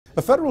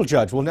A federal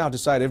judge will now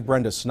decide if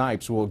Brenda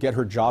Snipes will get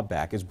her job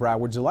back as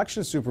Broward's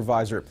election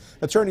supervisor.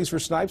 Attorneys for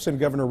Snipes and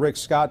Governor Rick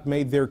Scott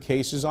made their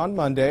cases on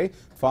Monday.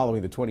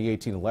 Following the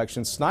 2018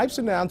 election, Snipes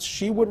announced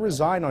she would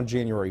resign on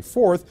January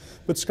 4th,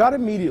 but Scott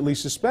immediately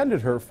suspended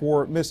her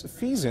for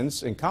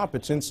misfeasance,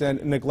 incompetence,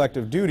 and neglect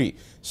of duty.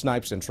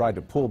 Snipes then tried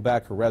to pull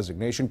back her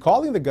resignation,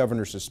 calling the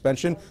governor's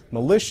suspension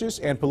malicious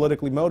and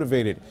politically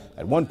motivated.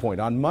 At one point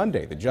on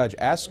Monday, the judge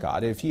asked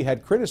Scott if he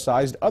had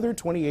criticized other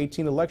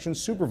 2018 election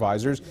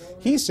supervisors.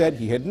 He said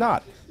he had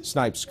not.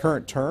 Snipes'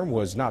 current term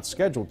was not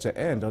scheduled to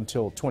end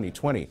until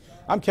 2020.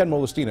 I'm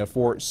Molestina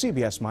for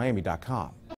CBSMiami.com.